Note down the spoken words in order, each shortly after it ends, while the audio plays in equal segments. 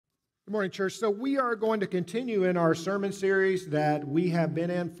Good morning, church. So we are going to continue in our sermon series that we have been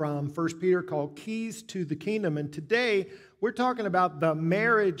in from 1 Peter called Keys to the Kingdom. And today we're talking about the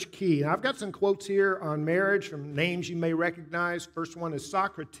marriage key. And I've got some quotes here on marriage from names you may recognize. First one is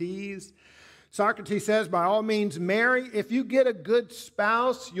Socrates. Socrates says, by all means, marry. If you get a good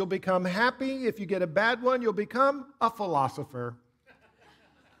spouse, you'll become happy. If you get a bad one, you'll become a philosopher.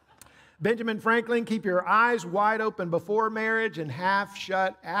 Benjamin Franklin, keep your eyes wide open before marriage and half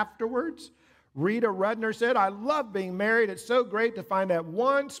shut afterwards. Rita Rudner said, I love being married. It's so great to find that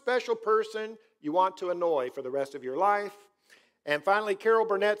one special person you want to annoy for the rest of your life. And finally, Carol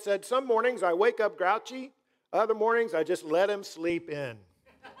Burnett said, some mornings I wake up grouchy. Other mornings I just let him sleep in.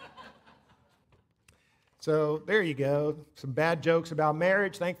 So there you go. Some bad jokes about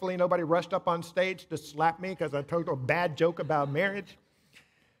marriage. Thankfully, nobody rushed up on stage to slap me because I told a bad joke about marriage.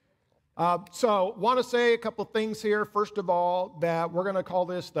 So want to say a couple things here. First of all, that we're going to call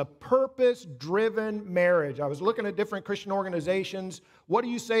this the purpose-driven marriage. I was looking at different Christian organizations. What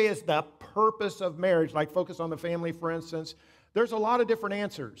do you say is the purpose of marriage? Like Focus on the Family, for instance. There's a lot of different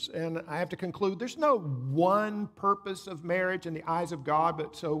answers. And I have to conclude, there's no one purpose of marriage in the eyes of God.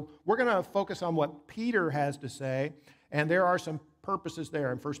 But so we're going to focus on what Peter has to say. And there are some purposes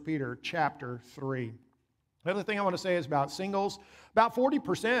there in 1 Peter chapter 3. Another thing I want to say is about singles. About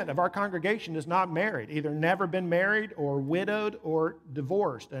 40% of our congregation is not married, either never been married or widowed or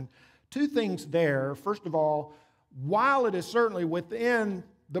divorced. And two things there. First of all, while it is certainly within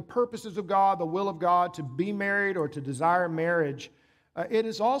the purposes of God, the will of God to be married or to desire marriage, it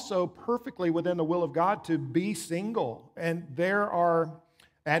is also perfectly within the will of God to be single. And there are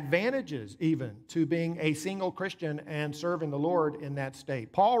advantages even to being a single Christian and serving the Lord in that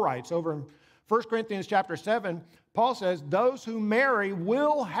state. Paul writes over in 1 Corinthians chapter 7, Paul says, those who marry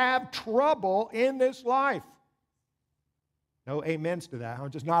will have trouble in this life. No amens to that. I'm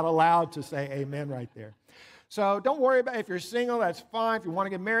just not allowed to say amen right there. So don't worry about if you're single, that's fine. If you want to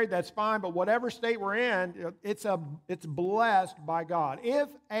get married, that's fine. But whatever state we're in, it's blessed by God. If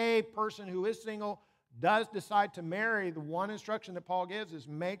a person who is single does decide to marry, the one instruction that Paul gives is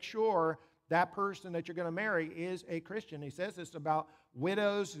make sure that person that you're going to marry is a Christian. He says this about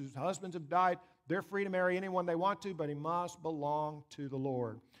widows whose husbands have died. They're free to marry anyone they want to, but he must belong to the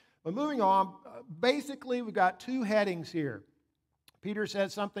Lord. But moving on, basically we've got two headings here. Peter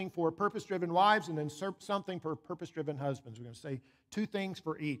says something for purpose-driven wives and then something for purpose-driven husbands. We're going to say two things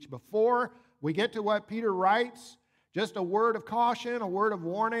for each. Before we get to what Peter writes, just a word of caution, a word of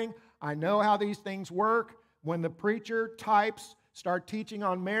warning. I know how these things work. When the preacher types start teaching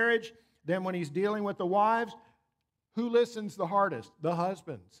on marriage, then when he's dealing with the wives, who listens the hardest? The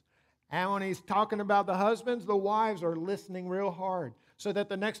husbands. And when he's talking about the husbands, the wives are listening real hard. So that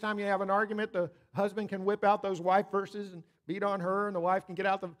the next time you have an argument, the husband can whip out those wife verses and beat on her, and the wife can get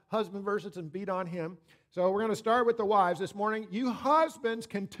out the husband verses and beat on him. So we're going to start with the wives this morning. You husbands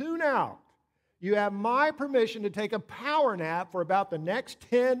can tune out. You have my permission to take a power nap for about the next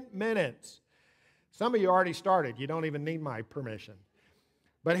 10 minutes. Some of you already started. You don't even need my permission.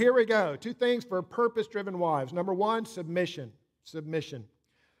 But here we go. Two things for purpose-driven wives. Number one, submission. Submission.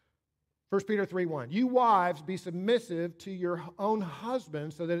 1 Peter 3:1. You wives, be submissive to your own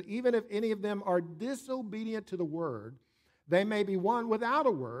husbands, so that even if any of them are disobedient to the word, they may be won without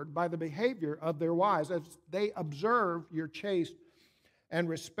a word by the behavior of their wives, as they observe your chaste and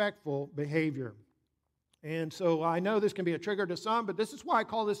respectful behavior. And so I know this can be a trigger to some, but this is why I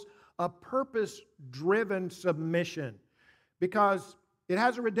call this a purpose-driven submission, because it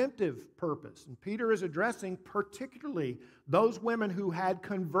has a redemptive purpose. And Peter is addressing particularly those women who had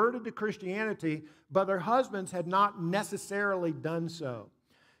converted to Christianity, but their husbands had not necessarily done so.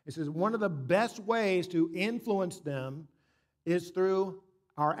 He says one of the best ways to influence them is through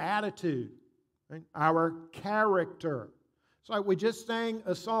our attitude, right? Our character. So like we just sang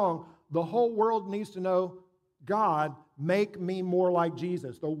a song, the whole world needs to know, God, make me more like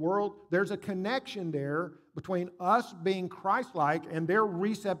Jesus. The world, there's a connection there between us being Christ-like and their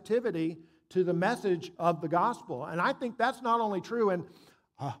receptivity to the message of the gospel. And I think that's not only true in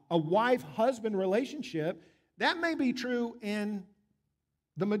a wife-husband relationship, that may be true in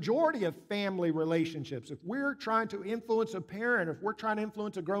the majority of family relationships. If we're trying to influence a parent, if we're trying to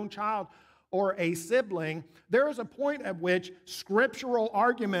influence a grown child or a sibling, there is a point at which scriptural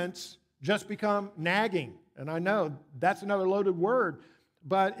arguments just become nagging. And I know that's another loaded word,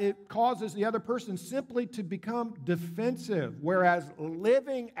 but it causes the other person simply to become defensive, whereas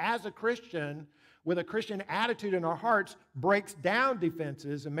living as a Christian with a Christian attitude in our hearts breaks down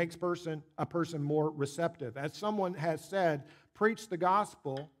defenses and makes a person more receptive. As someone has said, preach the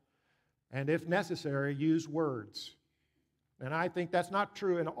gospel, and if necessary, use words. And I think that's not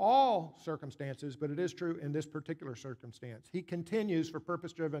true in all circumstances, but it is true in this particular circumstance. He continues for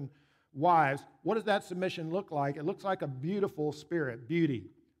purpose-driven wives. What does that submission look like? It looks like a beautiful spirit, beauty,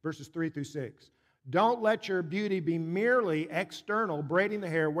 verses 3 through 6. Don't let your beauty be merely external, braiding the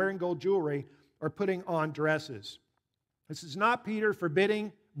hair, wearing gold jewelry, or putting on dresses. This is not Peter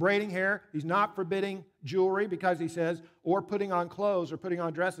forbidding braiding hair. He's not forbidding jewelry because he says, or putting on clothes or putting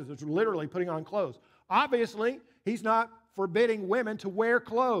on dresses. It's literally putting on clothes. Obviously, he's not forbidding women to wear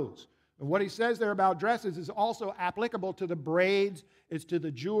clothes. And what he says there about dresses is also applicable to the braids, it's to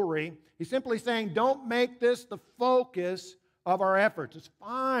the jewelry. He's simply saying, don't make this the focus of our efforts. It's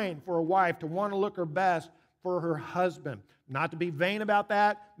fine for a wife to want to look her best for her husband. Not to be vain about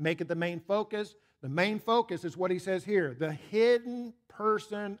that, make it the main focus. The main focus is what he says here, the hidden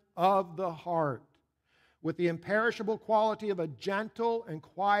person of the heart, with the imperishable quality of a gentle and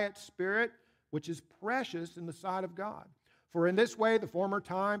quiet spirit, which is precious in the sight of God. For in this way, the former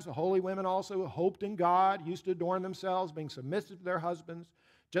times, the holy women also hoped in God, used to adorn themselves, being submissive to their husbands,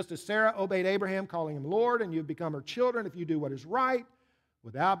 just as Sarah obeyed Abraham, calling him Lord, and you've become her children if you do what is right,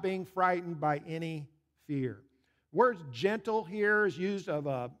 without being frightened by any fear. The word gentle here is used of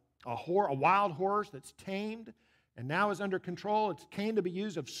a wild horse that's tamed and now is under control. It came to be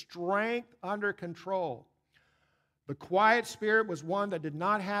used of strength under control. The quiet spirit was one that did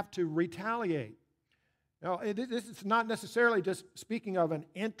not have to retaliate. Now, this is not necessarily just speaking of an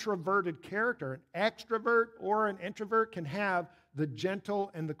introverted character. An extrovert or an introvert can have the gentle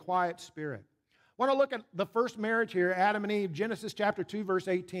and the quiet spirit. I want to look at the first marriage here, Adam and Eve, Genesis chapter 2, verse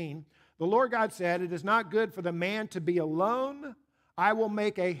 18. The Lord God said, "It is not good for the man to be alone. I will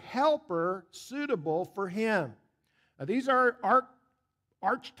make a helper suitable for him." Now, these are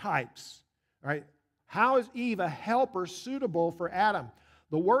archetypes, right? How is Eve a helper suitable for Adam?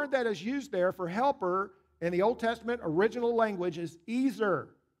 The word that is used there for helper in the Old Testament original language is Ezer,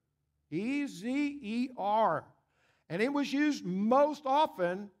 E-Z-E-R. And it was used most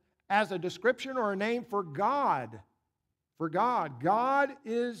often as a description or a name for God. For God. God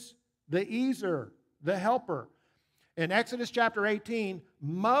is the Ezer, the helper. In Exodus chapter 18,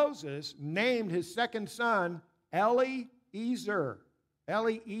 Moses named his second son Eliezer.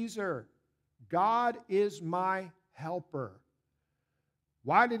 Eliezer. God is my helper.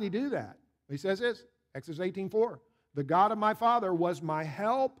 Why did he do that? He says this, Exodus 18:4. The God of my father was my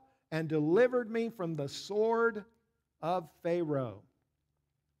help and delivered me from the sword of Pharaoh.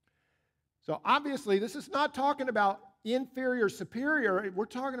 So obviously, this is not talking about inferior, superior. We're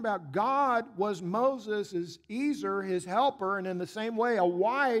talking about God was Moses' Ezer, his helper, and in the same way, a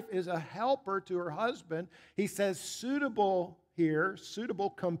wife is a helper to her husband. He says suitable here,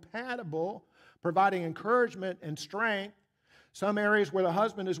 suitable, compatible, providing encouragement and strength. Some areas where the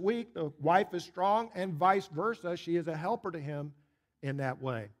husband is weak, the wife is strong, and vice versa. She is a helper to him in that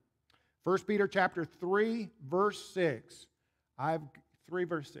way. 1 Peter chapter 3, verse 6. 3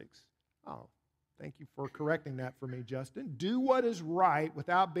 verse 6. Oh, thank you for correcting that for me, Justin. Do what is right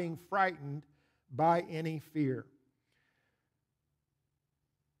without being frightened by any fear.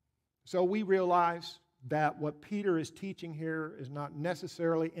 So we realize that what Peter is teaching here is not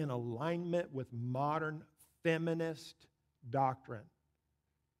necessarily in alignment with modern feminist doctrine.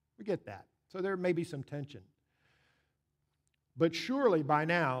 We get that. So there may be some tension. But surely by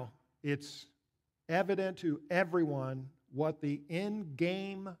now, it's evident to everyone what the end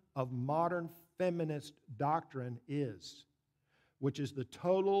game of modern feminist doctrine is, which is the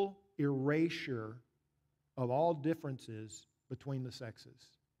total erasure of all differences between the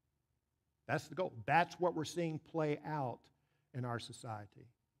sexes. That's the goal. That's what we're seeing play out in our society.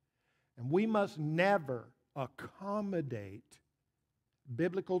 And we must never accommodate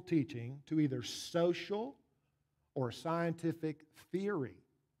biblical teaching to either social or scientific theory.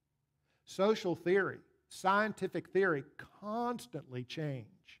 Social theory, scientific theory constantly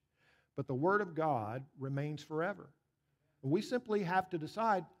change, but the Word of God remains forever. We simply have to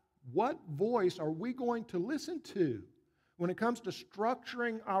decide what voice are we going to listen to when it comes to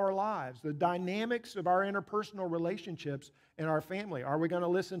structuring our lives, the dynamics of our interpersonal relationships in our family. Are we going to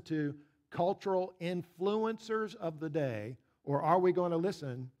listen to cultural influencers of the day, or are we going to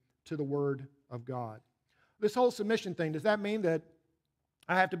listen to the Word of God? This whole submission thing, does that mean that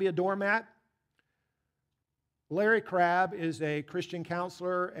I have to be a doormat? Larry Crabb is a Christian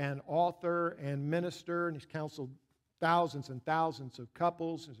counselor and author and minister, and he's counseled thousands and thousands of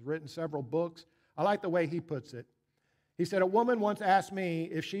couples. He's written several books. I like the way he puts it. He said, a woman once asked me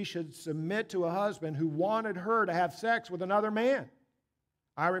if she should submit to a husband who wanted her to have sex with another man.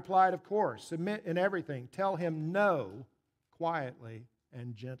 I replied, of course, submit in everything. Tell him no quietly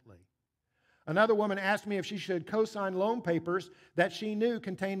and gently. Another woman asked me if she should co-sign loan papers that she knew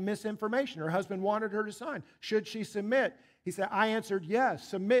contained misinformation her husband wanted her to sign. Should she submit? He said, I answered yes,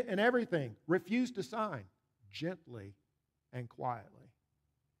 submit in everything. Refuse to sign, gently and quietly.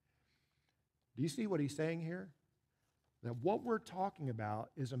 Do you see what he's saying here? That what we're talking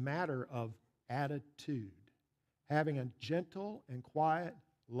about is a matter of attitude. Having a gentle and quiet,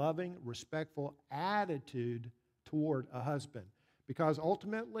 loving, respectful attitude toward a husband. Because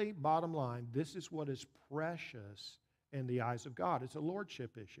ultimately, bottom line, this is what is precious in the eyes of God. It's a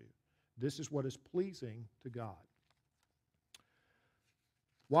lordship issue. This is what is pleasing to God.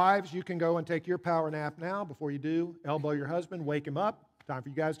 Wives, you can go and take your power nap now. Before you do, elbow your husband, wake him up. Time for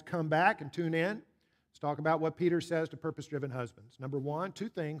you guys to come back and tune in. Let's talk about what Peter says to purpose-driven husbands. Number one, two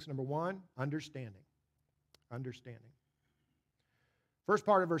things. Number one, understanding. Understanding. First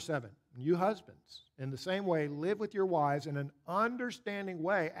part of verse 7. You husbands, in the same way, live with your wives in an understanding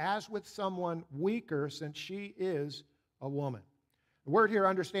way, as with someone weaker, since she is a woman. The word here,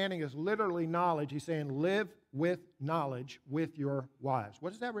 understanding, is literally knowledge. He's saying, live with knowledge with your wives.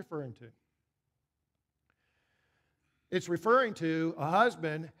 What is that referring to? It's referring to a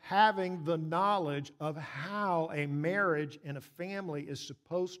husband having the knowledge of how a marriage and a family is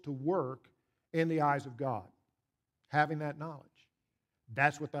supposed to work in the eyes of God. Having that knowledge.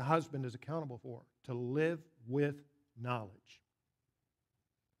 That's what the husband is accountable for, to live with knowledge.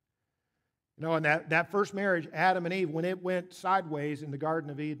 You know, in that first marriage, Adam and Eve, when it went sideways in the Garden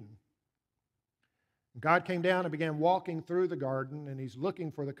of Eden, God came down and began walking through the garden, and he's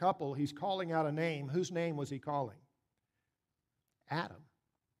looking for the couple. He's calling out a name. Whose name was he calling? Adam.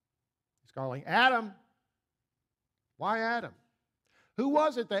 He's calling, Adam. Why Adam? Who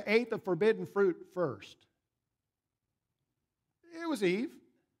was it that ate the forbidden fruit first? It was Eve.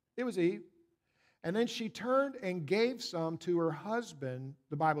 It was Eve. And then she turned and gave some to her husband,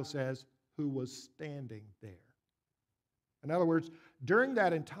 the Bible says, who was standing there. In other words, during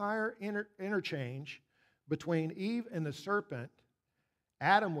that entire interchange between Eve and the serpent,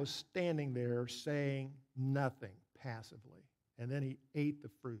 Adam was standing there saying nothing passively. And then he ate the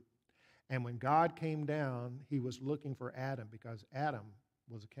fruit. And when God came down, he was looking for Adam because Adam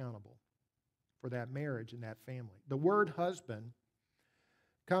was accountable for that marriage and that family. The word husband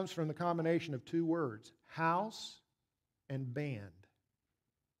comes from the combination of two words, house and band.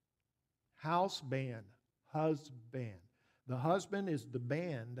 House, band, husband. The husband is the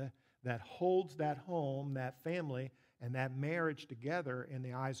band that holds that home, that family, and that marriage together in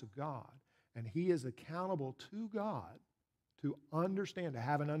the eyes of God. And he is accountable to God to understand, to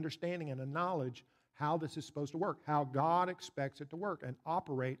have an understanding and a knowledge how this is supposed to work, how God expects it to work, and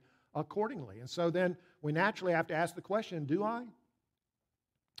operate accordingly. And so then we naturally have to ask the question, do I?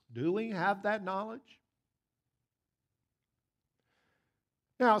 Do we have that knowledge?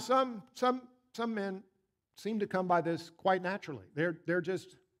 Now, some men seem to come by this quite naturally. They're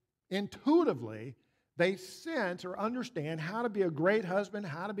just intuitively, they sense or understand how to be a great husband,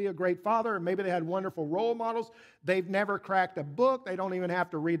 how to be a great father, and maybe they had wonderful role models. They've never cracked a book. They don't even have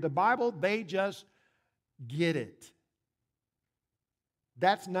to read the Bible. They just get it.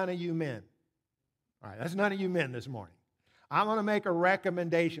 That's none of you men. All right, that's none of you men this morning. I'm going to make a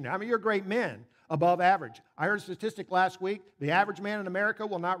recommendation. I mean, you're great men, above average. I heard a statistic last week. The average man in America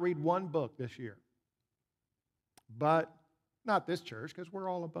will not read one book this year. But not this church, because we're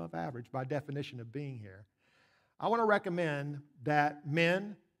all above average by definition of being here. I want to recommend that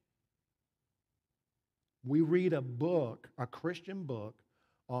men, we read a book, a Christian book,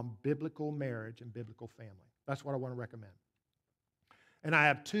 on biblical marriage and biblical family. That's what I want to recommend. And I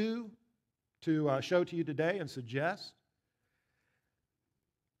have two to show to you today and suggest.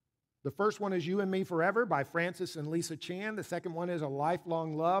 The first one is You and Me Forever by Francis and Lisa Chan. The second one is A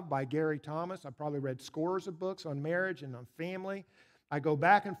Lifelong Love by Gary Thomas. I've probably read scores of books on marriage and on family. I go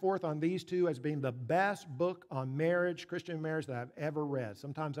back and forth on these two as being the best book on marriage, Christian marriage, that I've ever read.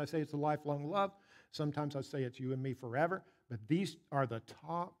 Sometimes I say it's A Lifelong Love. Sometimes I say it's You and Me Forever. But these are the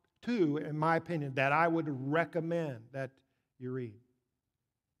top two, in my opinion, that I would recommend that you read.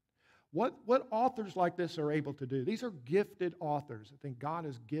 What authors like this are able to do? These are gifted authors. I think God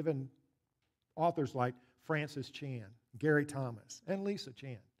has given authors like Francis Chan, Gary Thomas, and Lisa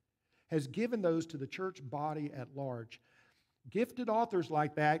Chan, has given those to the church body at large. Gifted authors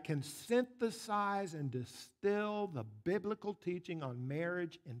like that can synthesize and distill the biblical teaching on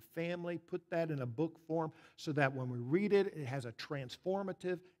marriage and family, put that in a book form so that when we read it, it has a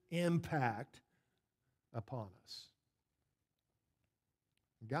transformative impact upon us.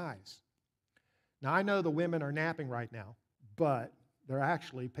 Guys, now I know the women are napping right now, but they're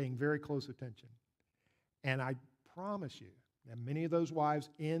actually paying very close attention. And I promise you that many of those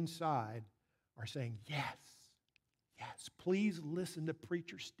wives inside are saying, yes, yes, please listen to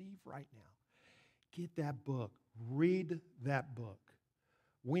Preacher Steve right now. Get that book. Read that book.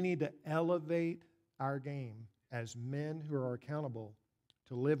 We need to elevate our game as men who are accountable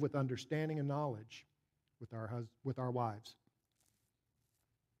to live with understanding and knowledge with our wives.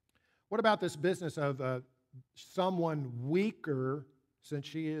 What about this business of someone weaker since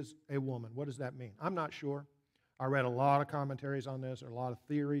she is a woman? What does that mean? I'm not sure. I read a lot of commentaries on this, or a lot of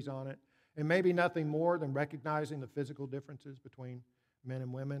theories on it, and maybe nothing more than recognizing the physical differences between men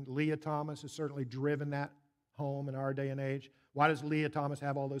and women. Leah Thomas has certainly driven that home in our day and age. Why does Leah Thomas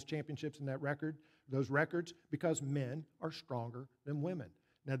have all those championships in those records? Because men are stronger than women.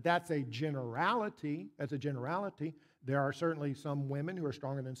 Now, that's a generality. There are certainly some women who are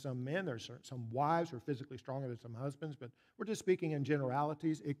stronger than some men. There are some wives who are physically stronger than some husbands, but we're just speaking in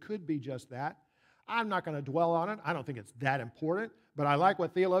generalities. It could be just that. I'm not going to dwell on it. I don't think it's that important, but I like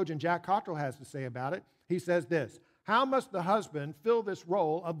what theologian Jack Cottrell has to say about it. He says this: how must the husband fill this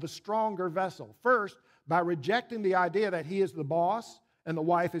role of the stronger vessel? First, by rejecting the idea that he is the boss and the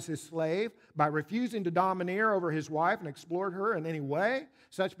wife is his slave, by refusing to domineer over his wife and exploit her in any way.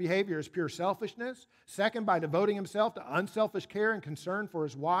 Such behavior is pure selfishness. Second, by devoting himself to unselfish care and concern for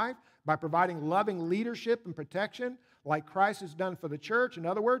his wife, by providing loving leadership and protection like Christ has done for the church. In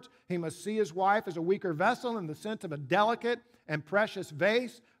other words, he must see his wife as a weaker vessel in the sense of a delicate and precious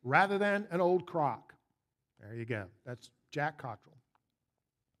vase rather than an old crock. There you go. That's Jack Cottrell.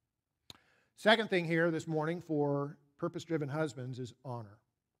 Second thing here this morning for purpose-driven husbands is honor.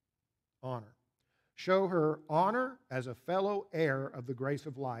 Honor. Show her honor as a fellow heir of the grace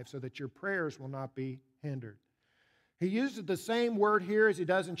of life so that your prayers will not be hindered. He uses the same word here as he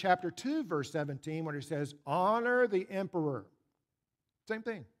does in chapter 2, verse 17, when he says, honor the emperor. Same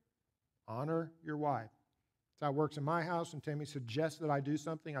thing. Honor your wife. That's how it works in my house. And Tammy suggests that I do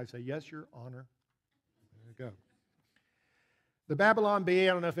something. I say, yes, your honor. There you go. The Babylon Bee,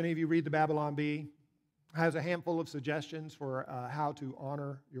 I don't know if any of you read the Babylon Bee, has a handful of suggestions for how to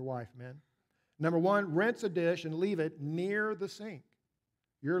honor your wife, men. Number one, rinse a dish and leave it near the sink.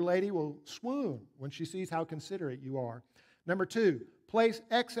 Your lady will swoon when she sees how considerate you are. Number two, place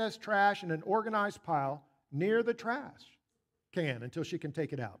excess trash in an organized pile near the trash can until she can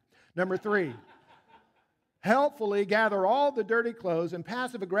take it out. Number three, helpfully gather all the dirty clothes and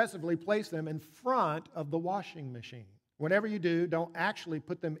passive-aggressively place them in front of the washing machine. Whenever you do, don't actually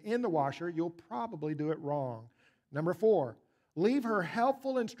put them in the washer. You'll probably do it wrong. Number four, leave her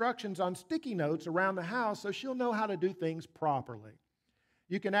helpful instructions on sticky notes around the house so she'll know how to do things properly.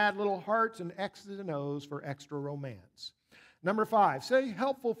 You can add little hearts and X's and O's for extra romance. Number five, say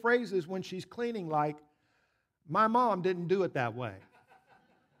helpful phrases when she's cleaning like, my mom didn't do it that way.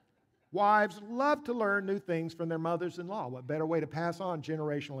 Wives love to learn new things from their mothers-in-law. What better way to pass on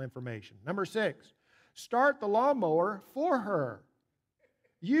generational information? Number six, start the lawnmower for her.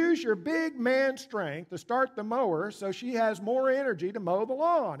 Use your big man strength to start the mower so she has more energy to mow the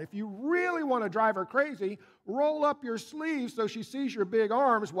lawn. If you really want to drive her crazy, roll up your sleeves so she sees your big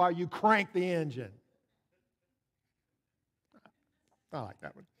arms while you crank the engine. I like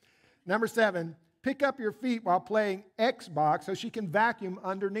that one. Number seven, pick up your feet while playing Xbox so she can vacuum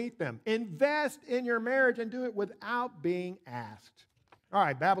underneath them. Invest in your marriage and do it without being asked. All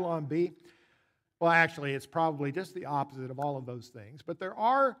right, Babylon Bee. Well, actually, it's probably just the opposite of all of those things. But there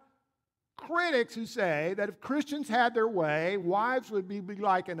are critics who say that if Christians had their way, wives would be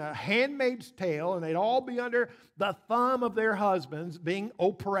like in a Handmaid's Tale, and they'd all be under the thumb of their husbands, being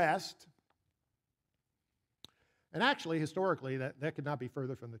oppressed. And actually, historically, that could not be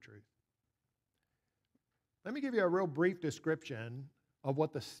further from the truth. Let me give you a real brief description of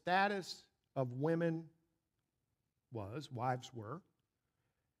what the status of women was, wives were,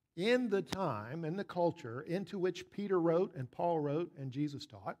 in the time and the culture into which Peter wrote and Paul wrote and Jesus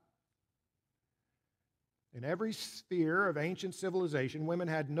taught. In every sphere of ancient civilization, women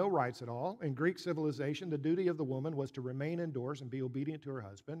had no rights at all. In Greek civilization, the duty of the woman was to remain indoors and be obedient to her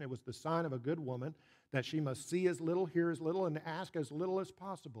husband. It was the sign of a good woman that she must see as little, hear as little, and ask as little as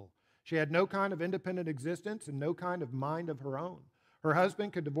possible. She had no kind of independent existence and no kind of mind of her own. Her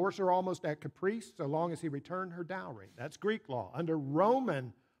husband could divorce her almost at caprice so long as he returned her dowry. That's Greek law. Under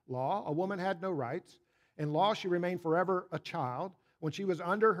Roman law, a woman had no rights. In law, she remained forever a child. When she was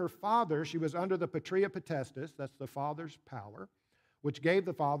under her father, she was under the patria potestas, that's the father's power, which gave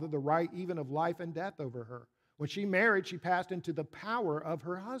the father the right even of life and death over her. When she married, she passed into the power of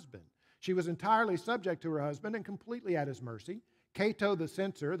her husband. She was entirely subject to her husband and completely at his mercy. Cato the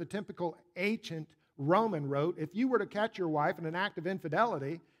censor, the typical ancient Roman, wrote, if you were to catch your wife in an act of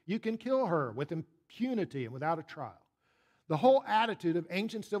infidelity, you can kill her with impunity and without a trial. The whole attitude of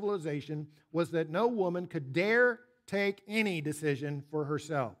ancient civilization was that no woman could dare take any decision for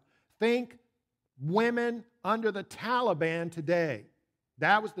herself. Think women under the Taliban today.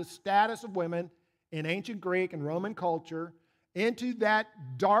 That was the status of women in ancient Greek and Roman culture. Into that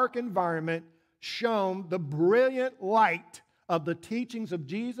dark environment shone the brilliant light of the teachings of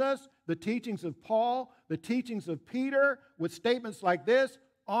Jesus, the teachings of Paul, the teachings of Peter, with statements like this: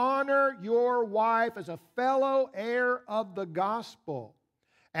 honor your wife as a fellow heir of the gospel.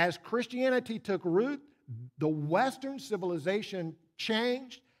 As Christianity took root, the Western civilization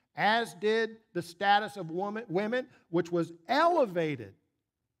changed, as did the status of women, which was elevated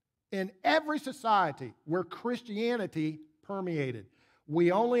in every society where Christianity permeated.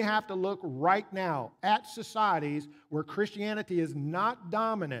 We only have to look right now at societies where Christianity is not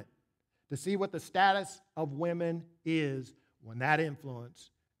dominant to see what the status of women is when that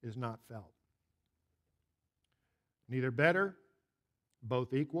influence is not felt. Neither better,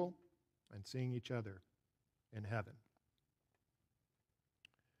 both equal, and seeing each other in heaven.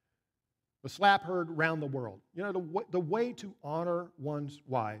 The slap heard round the world. You know, the way to honor one's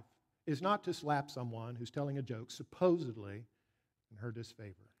wife is not to slap someone who's telling a joke, supposedly in her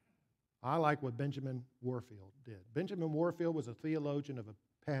disfavor. I like what Benjamin Warfield did. Benjamin Warfield was a theologian of a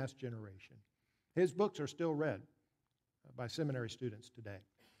past generation. His books are still read by seminary students today.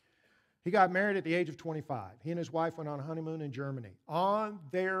 He got married at the age of 25. He and his wife went on a honeymoon in Germany. On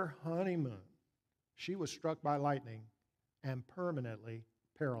their honeymoon, she was struck by lightning and permanently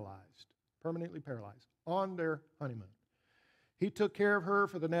paralyzed. Permanently paralyzed on their honeymoon. He took care of her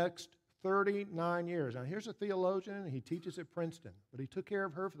for the next 39 years. Now, here's a theologian. He teaches at Princeton. But he took care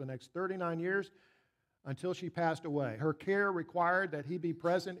of her for the next 39 years until she passed away. Her care required that he be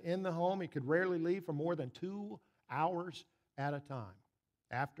present in the home. He could rarely leave for more than 2 hours at a time.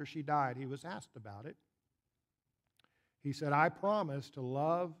 After she died, he was asked about it. He said, I promise to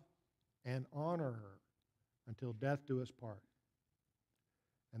love and honor her until death do us part.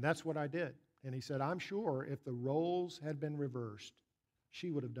 And that's what I did. And he said, I'm sure if the roles had been reversed,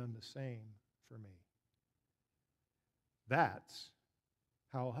 she would have done the same for me. That's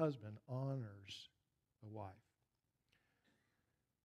how a husband honors a wife.